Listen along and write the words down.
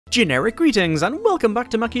Generic greetings and welcome back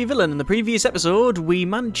to MachiaVillain. In the previous episode, we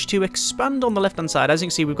managed to expand on the left-hand side. As you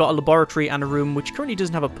can see, we've got a laboratory and a room which currently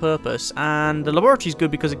doesn't have a purpose. And the laboratory is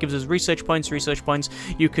good because it gives us research points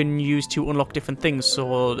you can use to unlock different things.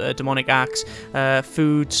 So, demonic axe,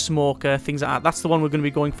 food, smoker, things like that. That's the one we're going to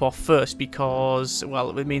be going for first because,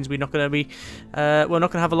 well, it means we're not going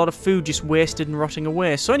to have a lot of food just wasted and rotting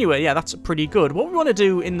away. So anyway, yeah, that's pretty good. What we want to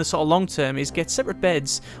do in the sort of long term is get separate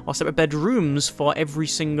beds or separate bedrooms for every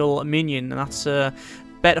single minion, and that's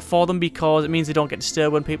better for them because it means they don't get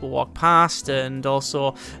disturbed when people walk past, and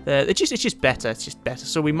also it's just better.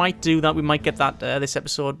 So we might do that. We might get that this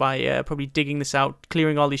episode by probably digging this out,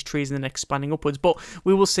 clearing all these trees, and then expanding upwards. But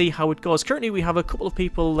we will see how it goes. Currently, we have a couple of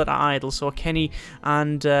people that are idle, so Kenny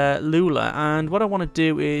and Lula. And what I want to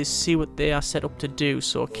do is see what they are set up to do.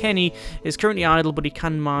 So Kenny is currently idle, but he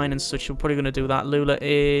can mine and such. So we're probably going to do that. Lula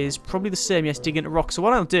is probably the same. Yes, dig into rock. So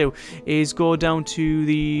what I'll do is go down to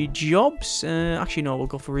the jobs. Actually, no,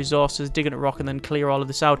 we'll go for resources, dig into rock, and then clear all of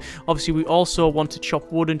this out. Obviously, we also want to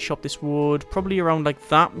chop wood and chop this wood probably around like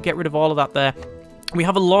that. Get rid of all of that there. We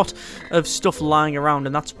have a lot of stuff lying around,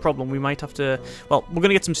 and that's a problem. We might have to... Well, we're going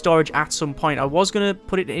to get some storage at some point. I was going to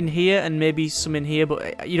put it in here and maybe some in here,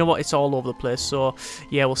 but you know what? It's all over the place. So,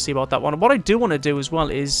 yeah, we'll see about that one. What I do want to do as well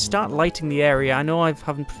is start lighting the area. I know I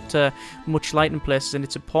haven't put much light in places, and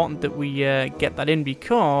it's important that we get that in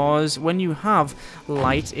because when you have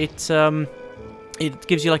light, it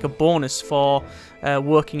gives you like a bonus for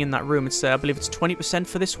working in that room. It's I believe it's 20%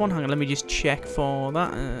 for this one. Hang on, let me just check for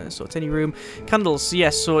that. So it's any room. Candles,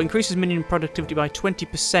 yes, so increases minion productivity by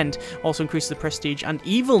 20%. Also increases the prestige and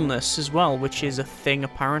evilness as well, which is a thing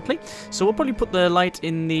apparently. So we'll probably put the light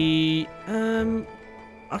in the...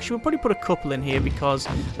 Actually, we'll probably put a couple in here because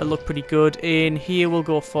they look pretty good. In here, we'll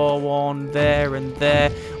go for one there and there.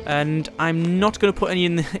 And I'm not going to put any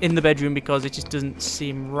in the bedroom because it just doesn't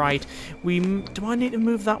seem right. Do I need to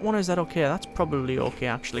move that one, or is that okay? That's probably okay,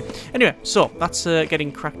 actually. Anyway, so that's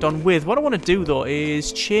getting cracked on with. What I want to do, though,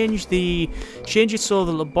 is change it so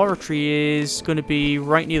the laboratory is going to be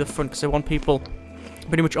right near the front because I want people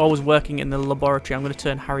pretty much always working in the laboratory. I'm going to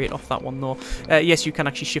turn Harriet off that one, though. Yes, you can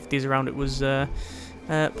actually shift these around. It was...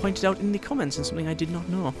 pointed out in the comments and something I did not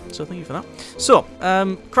know, so thank you for that. So,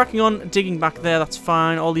 cracking on, digging back there, that's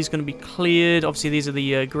fine. All these are going to be cleared. Obviously, these are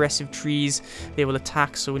the aggressive trees. They will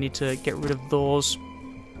attack, so we need to get rid of those.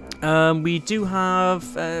 We do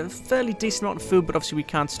have a fairly decent amount of food, but obviously we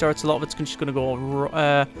can't store it, so a lot of it's just going to go...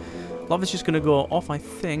 a lot of it's just going to go off, I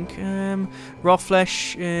think. Raw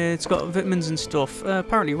flesh, it's got vitamins and stuff.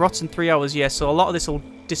 Apparently rots in 3 hours, yeah, so a lot of this will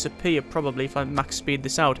disappear probably if I max speed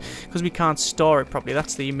this out because we can't store it properly.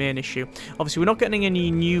 That's the main issue. Obviously, we're not getting any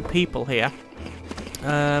new people here.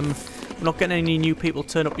 We're not getting any new people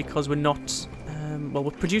turn up because we're not... well,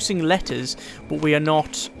 we're producing letters, but we are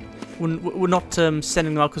not... We're not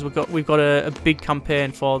sending them out because we've got a big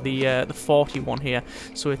campaign for the 41 here.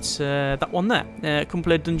 So it's that one there. Come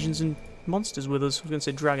play Dungeons and Monsters with us. I was going to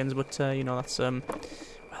say dragons, but you know that's well,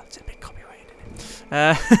 it's a bit copyrighted, isn't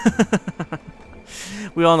it?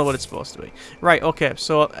 We all know what it's supposed to be. Right, okay,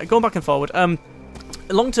 so going back and forward.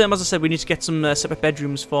 Long term, as I said, we need to get some separate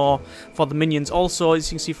bedrooms for the minions. Also,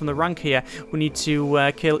 as you can see from the rank here, we need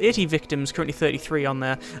to kill 80 victims, currently 33 on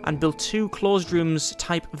there, and build 2 closed rooms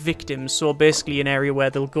type victims. So basically an area where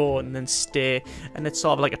they'll go and then stay, and it's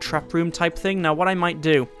sort of like a trap room type thing. Now, what I might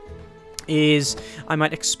do is I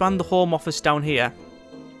might expand the home office down here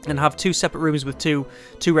and have 2 separate rooms with two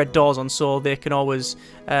red doors on, so they can always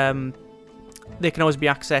be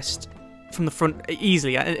accessed from the front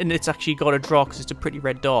easily, and it's actually got a draw because it's a pretty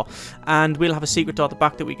red door. And we'll have a secret door at the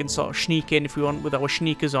back that we can sort of sneak in if we want with our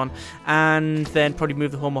sneakers on, and then probably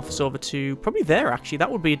move the home office over to probably there. Actually, that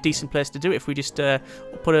would be a decent place to do it if we just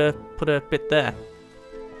put a bit there.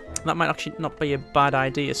 That might actually not be a bad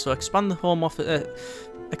idea. So expand the home office.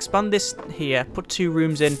 Expand this here, put 2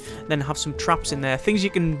 rooms in, then have some traps in there. Things you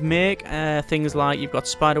can make, things like you've got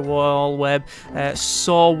spider wall, web,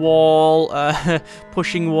 saw wall,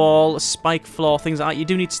 pushing wall, spike floor, things like that. You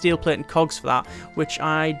do need steel plate and cogs for that, which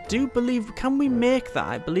I do believe, can we make that?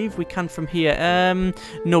 I believe we can from here.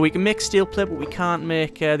 No, we can make steel plate, but we can't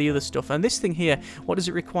make the other stuff. And this thing here, what does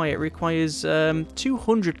it require? It requires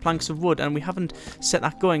 200 planks of wood, and we haven't set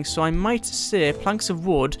that going. So I might say planks of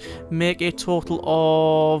wood make a total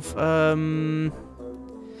of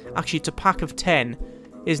actually it's a pack of 10,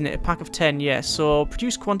 isn't it? A pack of 10, yeah. So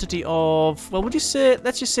produce quantity of, well, let's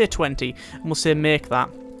just say 20, and we'll say make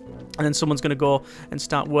that. And then someone's going to go and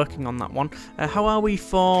start working on that one. How are we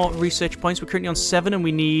for research points? We're currently on 7 and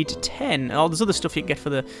we need 10. Oh, there's other stuff you can get for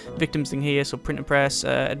the victims thing here. So print and press,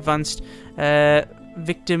 advanced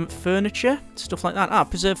victim furniture, stuff like that. Ah,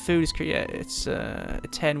 preserved food is, yeah, it's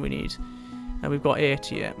 10 we need. We've got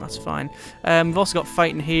 8, yeah, that's fine. We've also got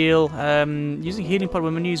fight and heal. Using healing pod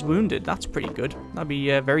when he's wounded, that's pretty good. That'd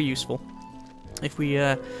be very useful if we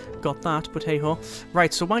got that, but hey ho.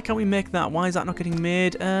 Right, so why can't we make that? Why is that not getting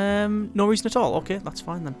made? No reason at all. Okay, that's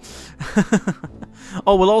fine then.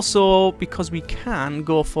 Oh, well, also, because we can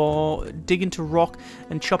go for dig into rock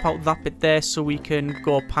and chop out that bit there so we can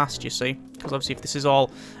go past, you see. Because obviously if this is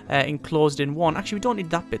all enclosed in one... Actually, we don't need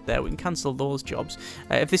that bit there. We can cancel those jobs.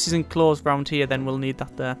 If this is enclosed around here, then we'll need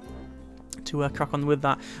that there to crack on with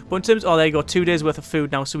that. But in terms... Oh, there you go. 2 days worth of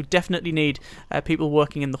food now. So we definitely need people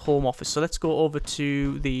working in the home office. So let's go over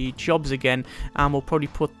to the jobs again. And we'll probably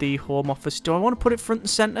put the home office... Do I want to put it front and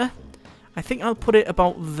centre? I think I'll put it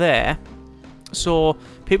about there. So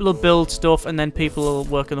people will build stuff and then people will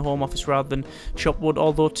work in the home office rather than chop wood.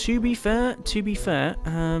 Although to be fair,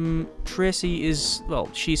 Tracy is, well,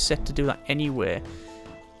 she's set to do that anyway,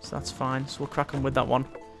 so that's fine. So we'll crack on with that one.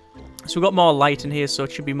 So we've got more light in here, so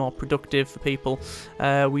it should be more productive for people.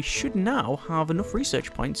 We should now have enough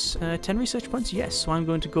research points. 10 research points, yes. So I'm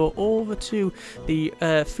going to go over to the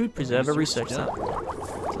food preserver, research that.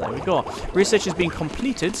 So there we go. Research has been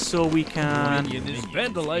completed, so we can... Minion is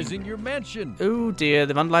vandalizing your mansion. Oh dear,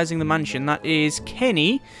 they're vandalizing the mansion. That is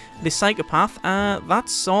Kenny, the psychopath.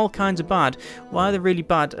 That's all kinds of bad. Why are they really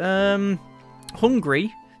bad?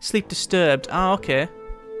 Hungry, sleep disturbed. Ah, okay.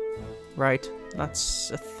 Right.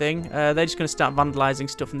 That's a thing. They're just going to start vandalising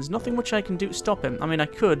stuff, and there's nothing much I can do to stop him. I mean, I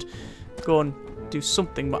could go and do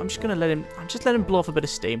something, but I'm just going to let him... let him blow off a bit of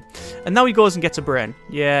steam. And now he goes and gets a brain.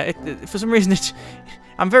 Yeah, for some reason,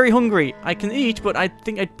 I'm very hungry. I can eat, but I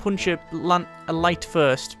think I'd punch a light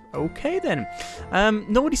first. Okay, then.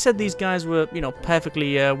 Nobody said these guys were, you know,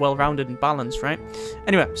 perfectly well-rounded and balanced, right?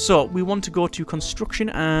 Anyway, so we want to go to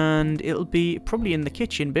construction, and it'll be probably in the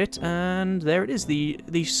kitchen bit, and there it is,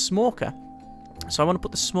 the smoker. So I want to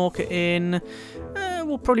put the smoker in.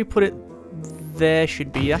 We'll probably put it there. That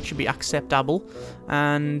should be acceptable.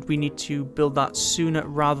 And we need to build that sooner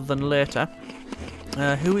rather than later.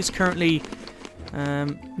 Who is currently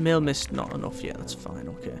mail mist? Not enough yet. That's fine.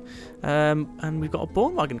 Okay. And we've got a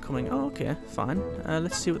bone wagon coming. Oh, okay, fine.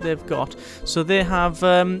 Let's see what they've got. So they have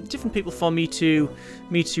different people for me to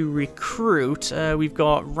recruit. We've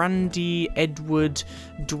got Randy, Edward,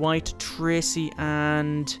 Dwight, Tracy,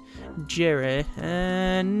 and Jerry.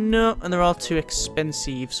 No, and they're all too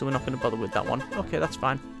expensive, so we're not going to bother with that one. Okay, that's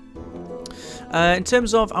fine. In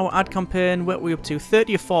terms of our ad campaign, what are we up to?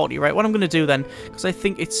 30 or 40, right? What I'm going to do then, because I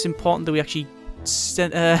think it's important that we actually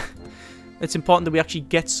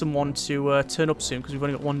get someone to turn up soon, because we've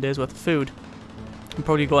only got 1 day's worth of food. I'll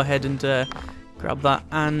probably go ahead and grab that.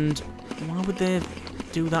 And why would they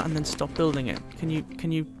do that and then stop building it? Can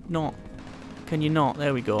you not? Can you not?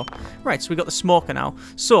 There we go. Right, so we got the smoker now.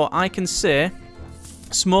 So I can say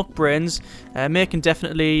smoked brains, make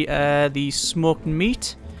indefinitely the smoked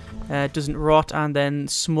meat, doesn't rot, and then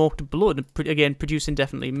smoked blood, again, produce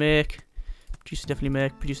indefinitely, make, produce indefinitely,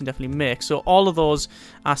 make, produce indefinitely, make. So all of those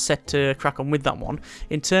are set to crack on with that one.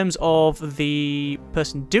 In terms of the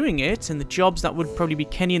person doing it and the jobs, that would probably be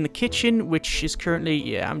Kenny in the kitchen, which is currently,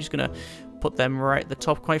 yeah, I'm just going to put them right at the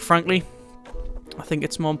top, quite frankly. I think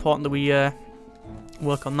it's more important that we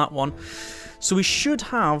work on that one. So we should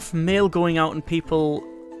have mail going out and people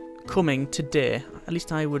coming today. At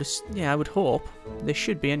least I would, yeah, I would hope. They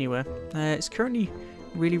should be anyway. It's currently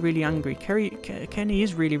really, really angry. Kenny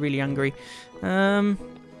is really, really angry. Not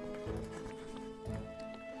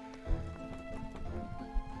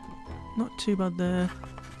too bad there.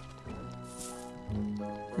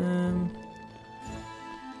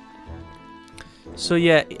 So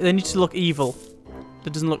yeah, they need to look evil.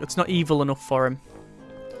 That doesn't look. It's not evil enough for him.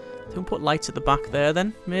 We'll put lights at the back there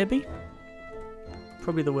then, maybe.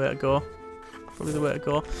 Probably the way to go. Probably the way to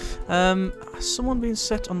go. Has someone been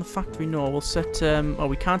set on the factory? No, we'll set... oh,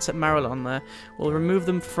 we can't set Maryland on there. We'll remove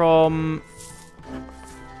them from...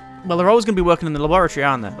 Well, they're always going to be working in the laboratory,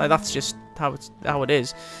 aren't they? Like, that's just how it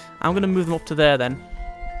is. I'm going to move them up to there then.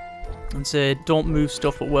 And say, don't move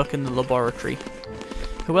stuff, but work in the laboratory.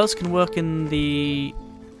 Who else can work in the...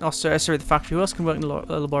 Oh, sorry, the factory. Who else can work in the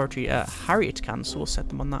laboratory? Harriet can, so we'll set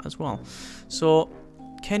them on that as well. So,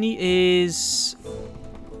 Kenny is...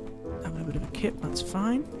 having a bit of a kip, that's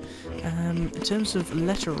fine. In terms of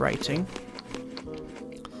letter writing...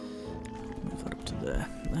 move that up to there.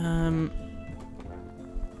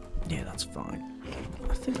 Yeah, that's fine.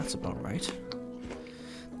 I think that's about right.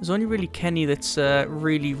 There's only really Kenny that's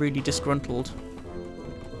really, really disgruntled.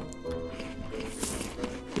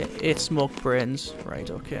 Yeah, 8 smoke brains. Right,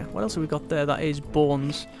 okay. What else have we got there? That is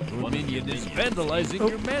bones. Your minion is vandalizing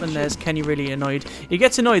your mansion. And there's Kenny really annoyed. He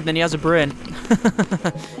gets annoyed and then he has a brain.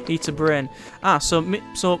 Eats a brain. So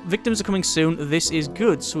victims are coming soon. This is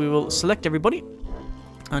good. So we will select everybody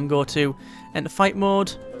and go to enter fight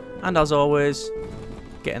mode. And as always,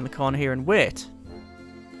 get in the corner here and wait.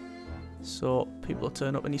 So people will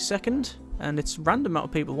turn up any second. And it's random amount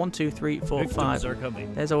of people. 1, 2, 3, 4, Victims 5. are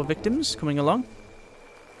coming. There's our victims coming along.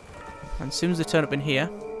 And as soon as they turn up in here,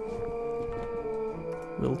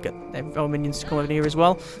 we'll get our minions to come over here as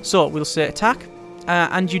well. So we'll say attack.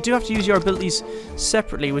 And you do have to use your abilities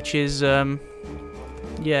separately, which is, yeah,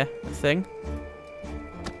 a thing.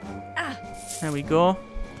 There we go.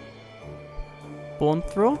 Bone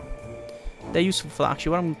throw. They're useful for that,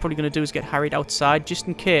 actually. What I'm probably going to do is get harried outside, just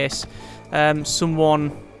in case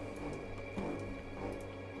someone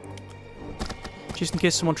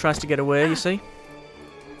tries to get away, you see.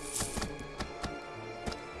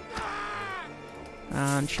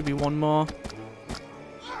 And should be one more.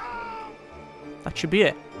 That should be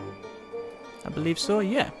it. I believe so,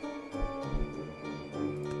 yeah.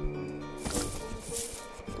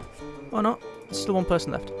 Oh no, there's still one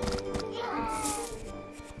person left.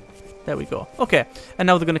 There we go. Okay, and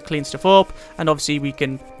now they're going to clean stuff up, and obviously we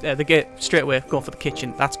can, they get straight away go for the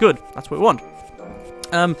kitchen. That's good. That's what we want.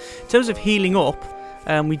 In terms of healing up,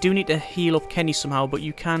 we do need to heal up Kenny somehow, but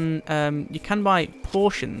you can buy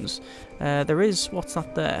potions. There is, what's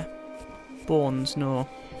that there? Bones, no.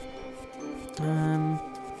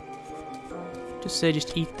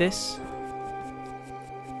 Just eat this.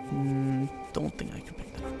 Don't think I can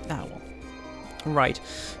pick that up. Ah, well. Right.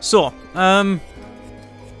 So,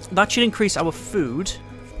 that should increase our food.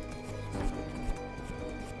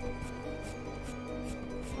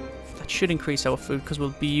 That should increase our food because we'll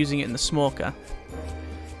be using it in the smoker.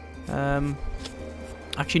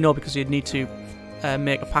 Actually, no, because you'd need to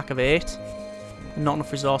make a pack of 8. And not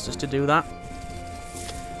enough resources to do that.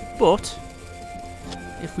 But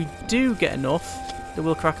if we do get enough, then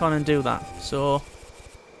we'll crack on and do that. So,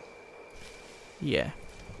 yeah.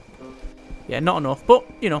 Yeah, not enough, but,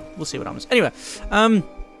 you know, we'll see what happens. Anyway,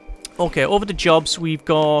 okay, over to jobs. We've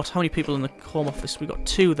got, how many people in the home office? We've got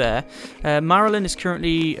 2 there. Marilyn is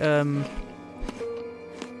currently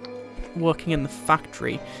working in the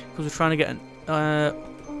factory because we're trying to get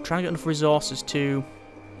enough resources to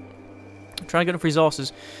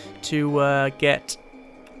get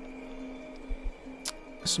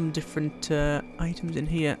some different items in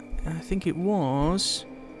here. I think it was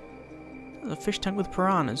a fish tank with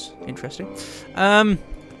piranhas. Interesting.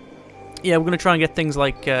 Yeah, we're going to try and get things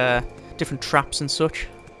like different traps and such.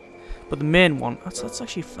 But the main one, that's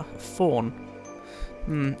actually a fawn.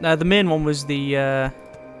 The main one was the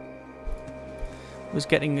was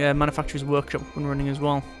getting manufacturer's workshop up and running as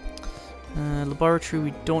well. Laboratory,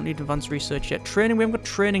 we don't need advanced research yet. Training, we haven't got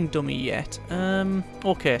training dummy yet.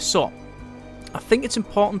 Okay, so I think it's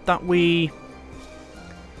important that we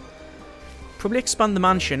probably expand the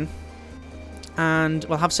mansion, and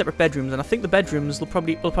we'll have separate bedrooms. And I think the bedrooms will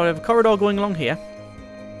probably have a corridor going along here.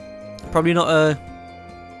 Probably not a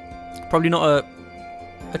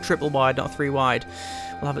triple wide, not a 3 wide.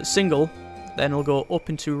 We'll have it single. Then we'll go up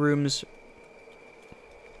into rooms.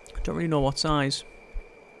 I don't really know what size.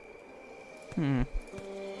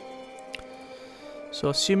 So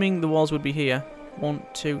assuming the walls would be here, 1,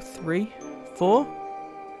 2, 3, 4.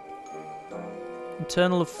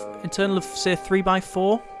 Internal of say 3 by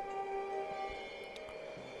 4.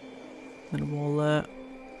 Then a wall there.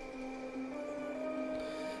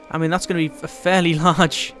 I mean, that's going to be a fairly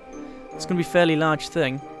large. It's going to be a fairly large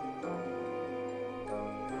thing.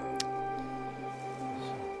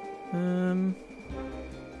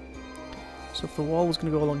 So if the wall was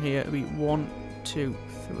going to go along here, it'd be 1, 2,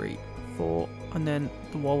 3, 4, and then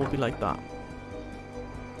the wall would be like that.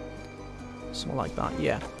 Something like that,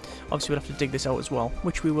 yeah. Obviously, we'll have to dig this out as well,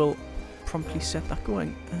 which we will promptly set that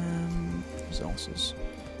going. Resources.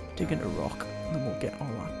 Dig into rock, and then we'll get all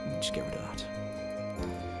that, and just get rid of that.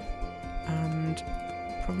 And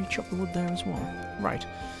probably chop the wood there as well. Right.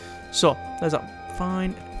 So, there's that.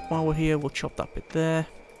 Fine. While we're here, we'll chop that bit there,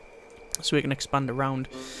 so we can expand around.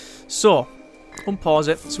 So, unpause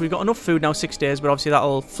it. So we've got enough food now, 6 days, but obviously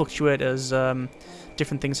that'll fluctuate as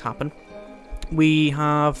different things happen. We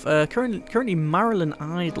have currently Marilyn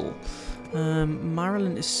idle.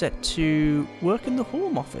 Marilyn is set to work in the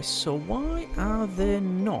home office, so why are they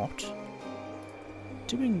not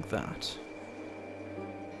doing that?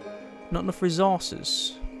 Not enough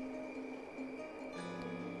resources.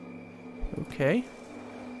 Okay.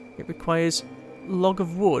 It requires log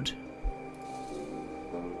of wood.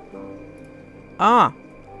 Ah!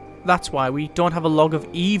 That's why we don't have a log of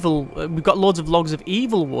evil. We've got loads of logs of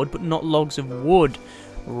evil wood, but not logs of wood.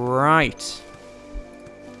 Right.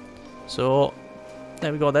 So,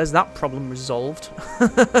 there we go. There's that problem resolved.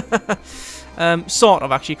 Sort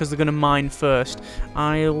of, actually, because they're going to mine first.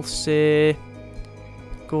 I'll say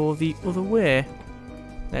go the other way.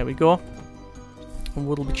 There we go. And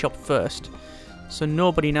wood will be chopped first. So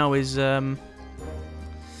nobody now is idle.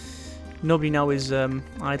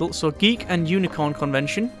 So geek and unicorn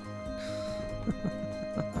convention.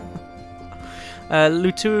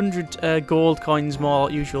 Loot 200 gold coins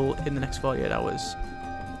more usual in the next 48 hours.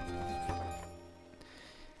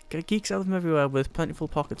 Get geeks out of them everywhere with plentiful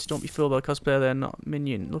pockets. Don't be fooled by cosplayer, they're not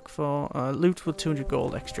minion. Look for loot with 200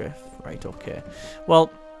 gold extra. Right, okay.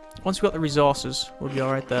 Well, once we've got the resources, we'll be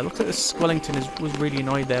alright there. Looks like this Wellington was really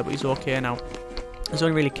annoyed there, but he's okay now. There's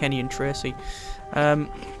only really Kenny and Tracy.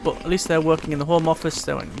 But at least they're working in the home office,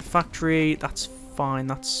 they're in the factory. That's fine,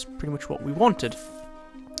 that's pretty much what we wanted.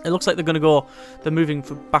 It looks like they're moving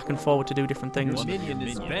back and forward to do different things.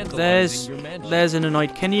 There's an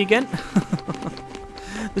annoyed Kenny again.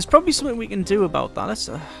 There's probably something we can do about that. Let's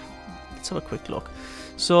have a quick look.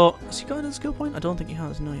 So, has he got another skill point? I don't think he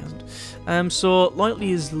has. No, he hasn't. So,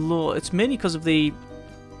 loyalty is low. It's mainly because of the...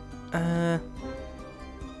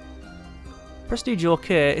 prestige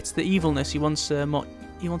okay. It's the evilness. He wants it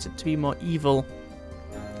to be more evil.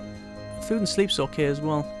 Food and sleep's okay as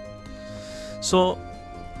well. So,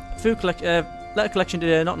 letter collection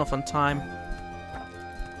today, not enough on time.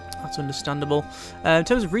 That's understandable. In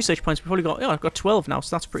terms of research points, we've probably got... I've got 12 now,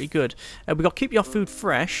 so that's pretty good. We've got keep your food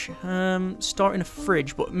fresh. Start in a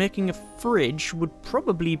fridge, but making a fridge would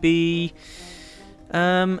probably be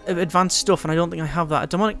advanced stuff, and I don't think I have that. A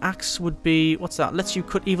demonic axe would be... What's that? Lets you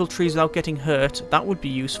cut evil trees without getting hurt. That would be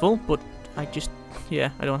useful, but I just...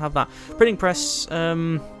 Yeah, I don't have that. Printing press...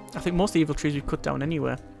 I think most of the evil trees we've cut down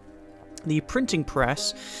anywhere. The printing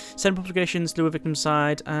press, send publications to a victim's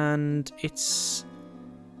side, and it's...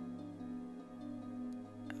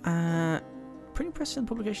 printing press and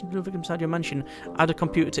publication to a victim's side your mansion. Add a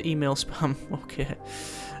computer to email spam. Okay.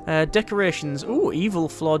 Decorations. Ooh, evil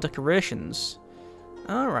floor decorations.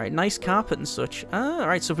 Alright, nice carpet and such.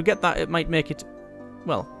 Alright, so if we get that, it might make it,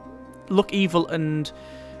 well, look evil and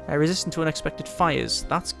resistant to unexpected fires.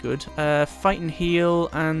 That's good. Fight and heal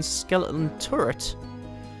and skeleton turret.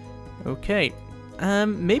 Okay.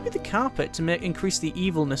 Maybe the carpet to increase the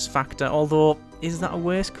evilness factor, although is that a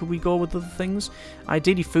waste? Could we go with other things?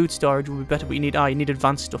 Ideally food storage would be better, but you need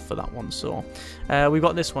advanced stuff for that one, so we've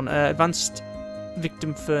got this one. Advanced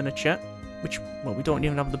victim furniture, which, well, we don't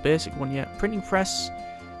even have the basic one yet. Printing press.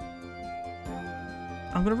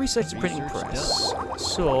 I'm going to research the printing press.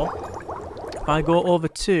 So, if I go over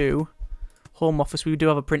to home office, we do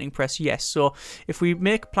have a printing press, yes. So, if we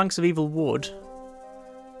make planks of evil wood,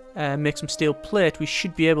 make some steel plate, we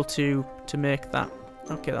should be able to make that.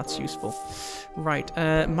 Okay, that's useful. Right,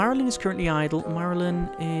 Marilyn is currently idle. Marilyn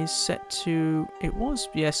is set to... It was,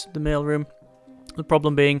 yes, the mailroom. The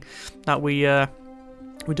problem being that we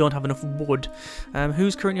don't have enough wood.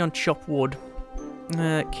 Who's currently on chop wood?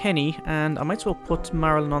 Kenny, and I might as well put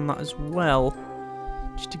Marilyn on that as well,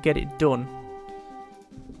 just to get it done.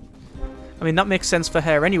 I mean, that makes sense for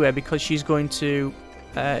her anyway, because she's going to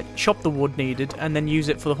chop the wood needed and then use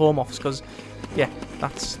it for the home office, because, yeah,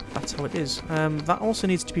 that's how it is. That also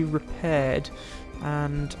needs to be repaired,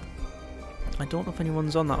 and I don't know if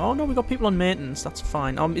anyone's on that. Oh, no, we've got people on maintenance. That's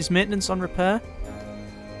fine. Is maintenance on repair?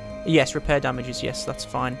 Yes, repair damages. Yes, that's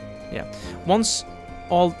fine. Yeah. Once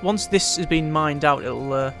this has been mined out, it'll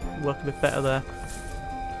work a bit better there.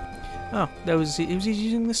 Oh, was he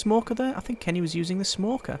using the smoker there? I think Kenny was using the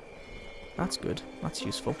smoker. That's good. That's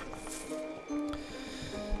useful.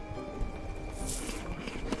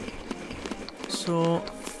 So,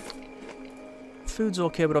 food's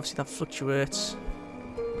okay, but obviously that fluctuates.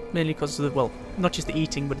 Mainly because of the, well, not just the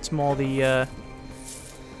eating, but it's more the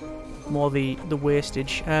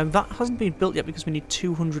wastage. That hasn't been built yet because we need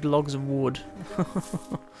 200 logs of wood.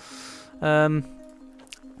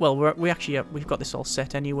 Well, we've got this all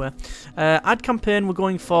set anyway. Ad campaign, we're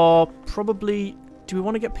going for probably. Do we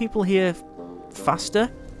want to get people here faster?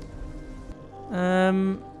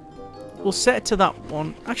 We'll set it to that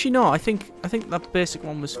one. Actually, no. I think that basic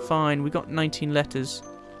one was fine. We got 19 letters.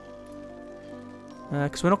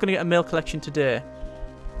 Because we're not going to get a mail collection today.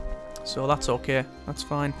 So that's okay. That's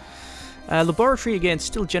fine. Laboratory, again,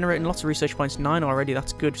 still generating lots of research points. 9 already.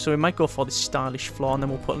 That's good. So we might go for this stylish floor, and then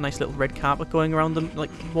we'll put a nice little red carpet going around them, like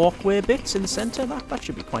walkway bits in the centre. That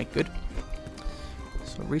should be quite good.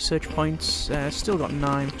 So research points. Still got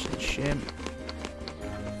 9, which is a shame.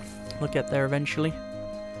 We'll get there eventually.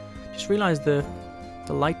 Just realised the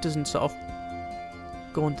The light doesn't sort of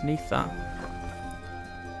go underneath that.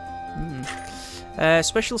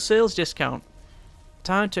 Special sales discount.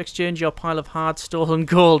 Time to exchange your pile of hard stolen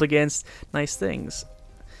gold against nice things.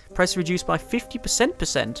 Price reduced by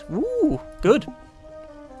 50%. Ooh, good.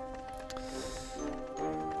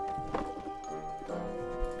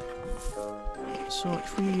 So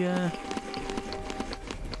if we,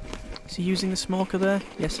 is he using the smoker there?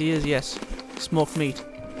 Yes, he is, yes. Smoked meat.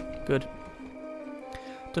 Good.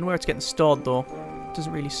 Don't know where it's getting stored though.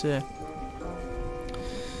 Doesn't really say.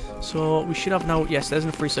 So we should have now, yes, there's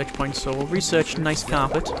enough research points, so we'll research nice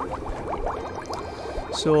carpet.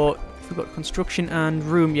 So if we've got construction and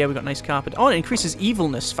room, yeah, we've got nice carpet. Oh, it increases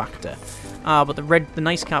evilness factor. Ah, but the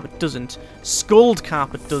nice carpet doesn't. Skulled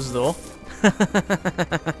carpet does though.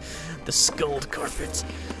 The skulled carpet.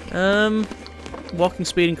 Walking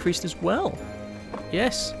speed increased as well.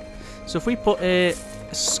 Yes. So if we put a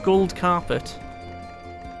skulled carpet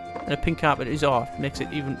and a pink carpet is off, makes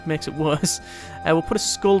it worse. We'll put a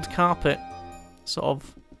skulled carpet sort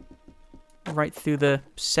of right through the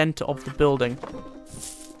center of the building.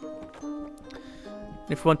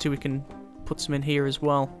 If we want to, we can put some in here as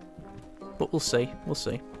well. But we'll see. We'll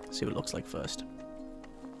see. See what it looks like first.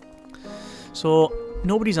 So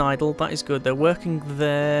nobody's idle. That is good. They're working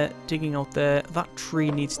there, digging out there. That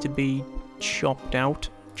tree needs to be chopped out.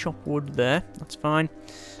 Chop wood there. That's fine.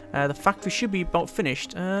 The factory should be about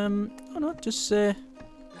finished. Oh no, just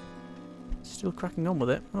still cracking on with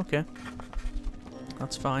it. Okay.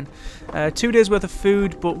 That's fine. 2 days worth of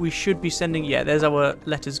food, but we should be sending... Yeah, there's our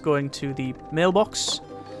letters going to the mailbox.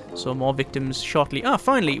 So more victims shortly. Ah,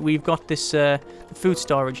 finally, we've got this the food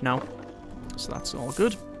storage now. So that's all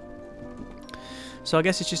good. So I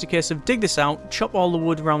guess it's just a case of dig this out, chop all the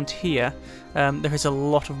wood around here. There is a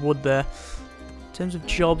lot of wood there. In terms of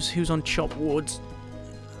jobs, who's on chop wood?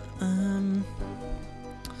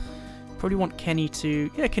 Probably want Kenny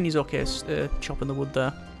to... Yeah, Kenny's okay chopping the wood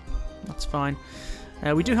there. That's fine.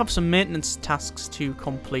 We do have some maintenance tasks to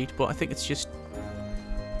complete, but I think it's just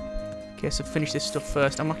a case of finish this stuff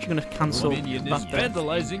first. I'm actually going to cancel Minion is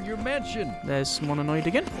vandalizing your mansion. There's someone annoyed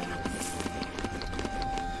again.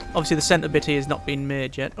 Obviously, the centre bit here has not been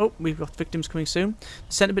made yet. Oh, we've got victims coming soon.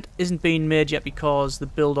 The centre bit isn't being made yet because the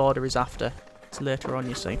build order is after. It's later on,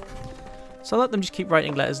 you see. So I'll let them just keep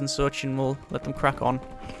writing letters and such, and we'll let them crack on.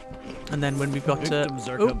 And then when we've got... Victims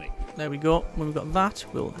are coming. There we go. When we've got that,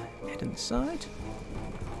 we'll head inside.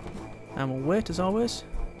 And we'll wait, as always.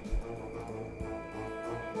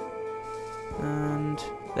 And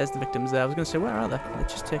there's the victims there. I was going to say, where are they? It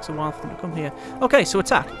just takes a while for them to come here. Okay, so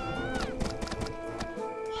attack.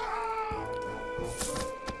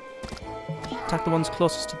 Attack the ones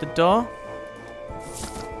closest to the door.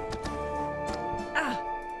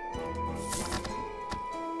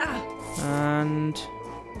 And...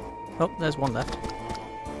 oh, there's one left.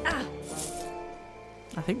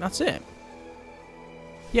 I think that's it.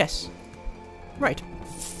 Yes. Right.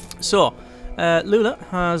 So, Lula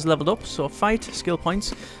has leveled up, so fight, skill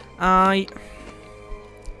points. I'd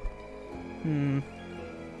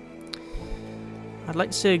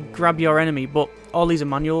like to say grab your enemy, but all these are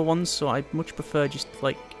manual ones, so I much prefer just,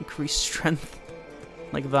 like, increase strength.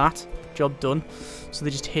 Like that. Job done. So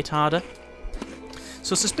they just hit harder.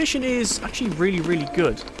 So suspicion is actually really, really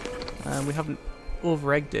good. We haven't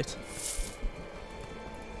over-egged it.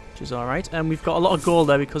 Which is alright. And we've got a lot of gold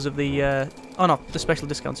there because of the... oh no, the special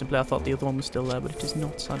discounts in play. I thought the other one was still there, but it is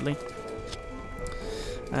not, sadly.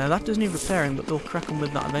 That does need repairing, but they'll crack on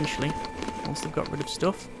with that eventually. Once they've got rid of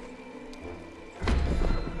stuff.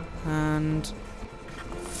 And...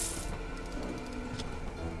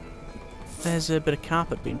 there's a bit of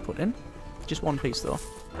carpet being put in. Just one piece, though.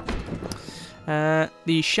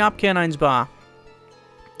 The Sharp Canines bar.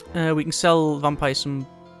 We can sell vampires some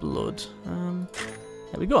blood.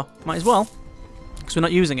 There we go. Might as well, because we're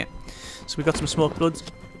not using it. So we've got some smoked blood.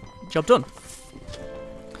 Job done.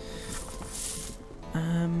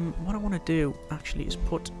 What I want to do actually is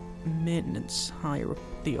put maintenance higher up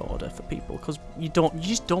the order for people, because you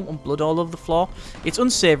just don't want blood all over the floor. It's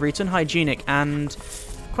unsavory, it's unhygienic, and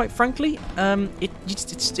quite frankly,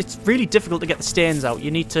 it's really difficult to get the stains out.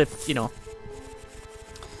 You need to, you know,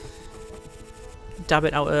 dab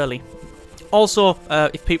it out early. Also,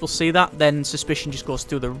 if people see that, then suspicion just goes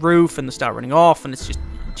through the roof and they start running off, and it's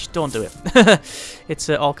just don't do it. It's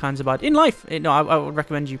all kinds of bad in life. No, I would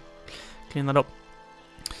recommend you clean that up.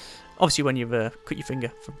 Obviously, when you've cut your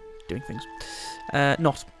finger from doing things,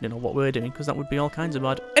 not what we're doing, because that would be all kinds of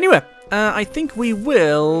bad. Anyway, I think we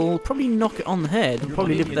will probably knock it on the head. We'll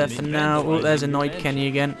probably leave it there for now. Oh, there's annoyed Kenny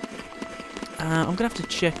again. I'm gonna have to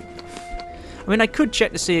check. I mean, I could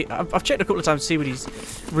check to see... I've checked a couple of times to see what he's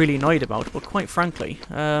really annoyed about, but quite frankly...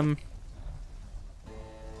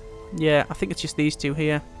 yeah, I think it's just these two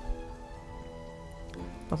here.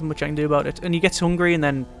 Nothing much I can do about it. And he gets hungry and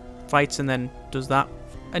then fights and then does that.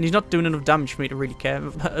 And he's not doing enough damage for me to really care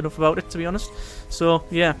enough about it, to be honest. So,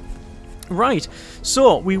 yeah. Right,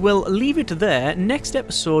 so we will leave it there. Next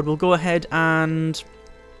episode, we'll go ahead and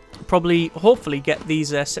probably, hopefully, get these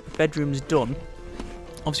separate bedrooms done.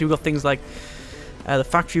 Obviously, we've got things like the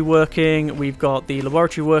factory working, we've got the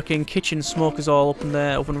laboratory working, kitchen smoke is all up in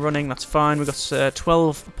there, up and running, that's fine. We've got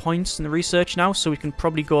 12 points in the research now, so we can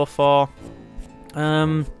probably go for...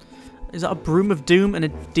 is that a broom of doom and a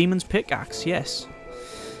demon's pickaxe? Yes.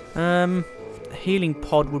 A healing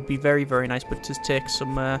pod would be very, very nice, but to take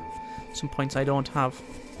some points I don't have.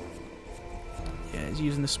 Yeah, he's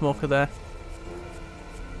using the smoker there.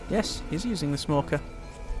 Yes, he's using the smoker.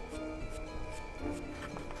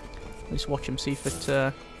 Let's watch him, see if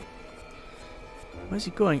it... where's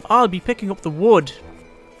he going? Oh, I'll be picking up the wood.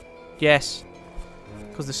 Yes.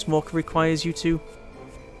 Because the smoker requires you to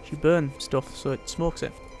burn stuff, so it smokes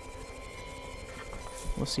it.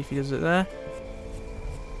 We'll see if he does it there.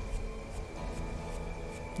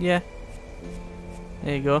 Yeah.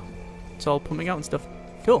 There you go. It's all pumping out and stuff.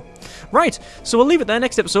 Cool. Right, so we'll leave it there.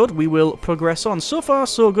 Next episode, we will progress on. So far,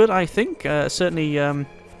 so good, I think. Certainly a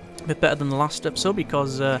bit better than the last episode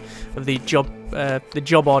because of the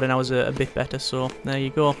job order now is a bit better. So there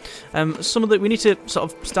you go. Some of the we need to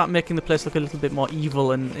sort of start making the place look a little bit more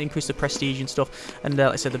evil and increase the prestige and stuff. And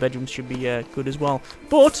like I said, the bedrooms should be good as well.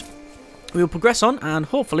 But we will progress on, and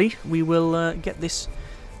hopefully we will get this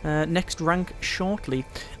next rank shortly.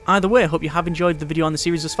 Either way, I hope you have enjoyed the video on the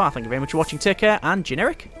series thus far. Thank you very much for watching. Take care, and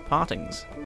generic partings.